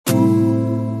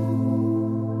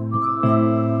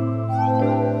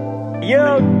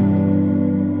Ayo.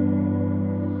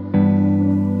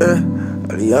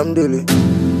 Alhamdulillah,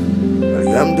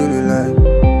 Alhamdulillah.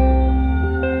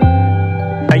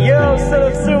 Ayo, sell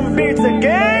some beats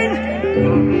again.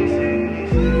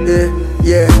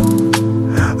 Yeah.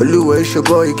 Oluwa, it's your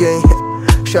boy again.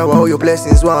 Shower all your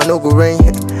blessings while I no go rain.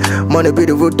 Money be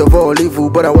the root of all evil,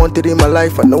 but I want it in my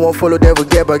life. I no one follow devil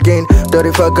get back again. That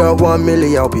if I got 1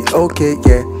 million, I'll be okay,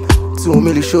 yeah. 2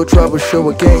 million, show trouble, show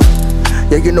again.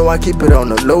 Yeah, you know I keep it on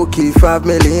the low key. 5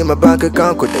 million in my bank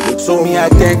account, could they So me, I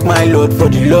thank my Lord for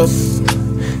the loss.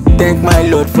 Thank my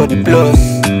Lord for the plus.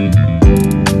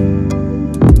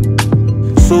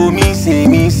 So me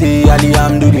say,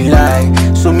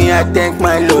 Alhamdulillah. So me, I thank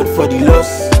my Lord for the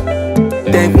loss.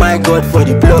 Thank my God for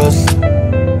the plus.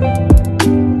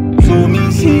 So me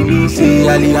say,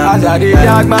 Alhamdulillah. As I dey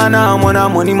dark man, I'm on a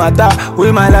money matter.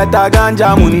 With my lighter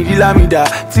ganja, money dilamida.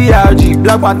 TRG,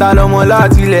 Black Panther, lomo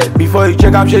latile. Before you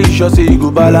check, I'm sure you sure say you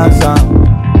go balance am.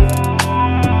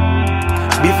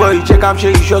 Before you check, I'm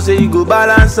sure you sure say you go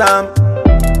balance am.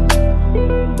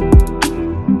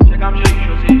 Check, I'm sure you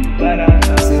sure say you go balance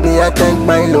am. See me, I thank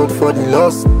my Lord for the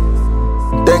loss.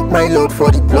 Thank my Lord for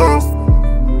the plus.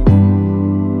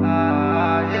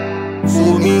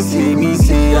 So me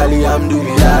say,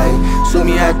 Alhamdulillah. So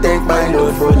me, I thank my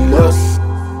Lord for the loss.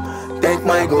 Thank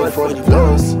my God for the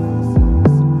plus.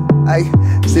 I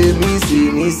say me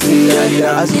say,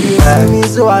 Alhamdulillah. As you see me,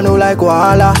 so I know like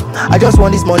wahala. I just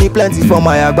want this money plenty for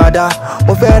my agbada.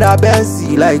 Mo fẹ́ ra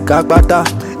Benzi like agbata.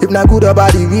 If na good or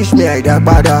bad, wish me I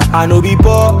agbada. I no be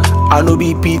Paul, I no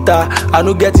be Peter. I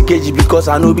no get KG because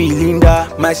I no be Linda.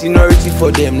 My seniority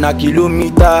for them na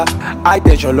kilometer. I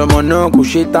tension lomo no ko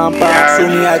she tamper. So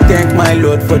me I thank my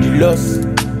Lord for the loss.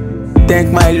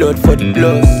 Thank my Lord for the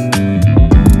plus.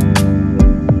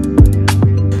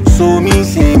 So me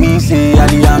say,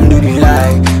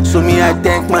 Alhamdulillah. So me I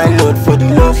thank my Lord for the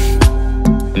loss.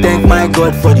 Thank my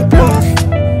God for the plus.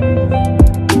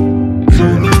 So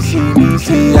me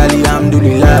say,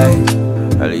 Alhamdulillah.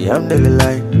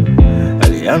 Alhamdulillah,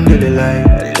 Alhamdulillah,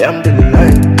 Alhamdulillah,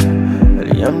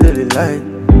 Alhamdulillah,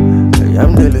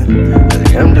 Alhamdulillah,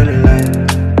 Alhamdulillah.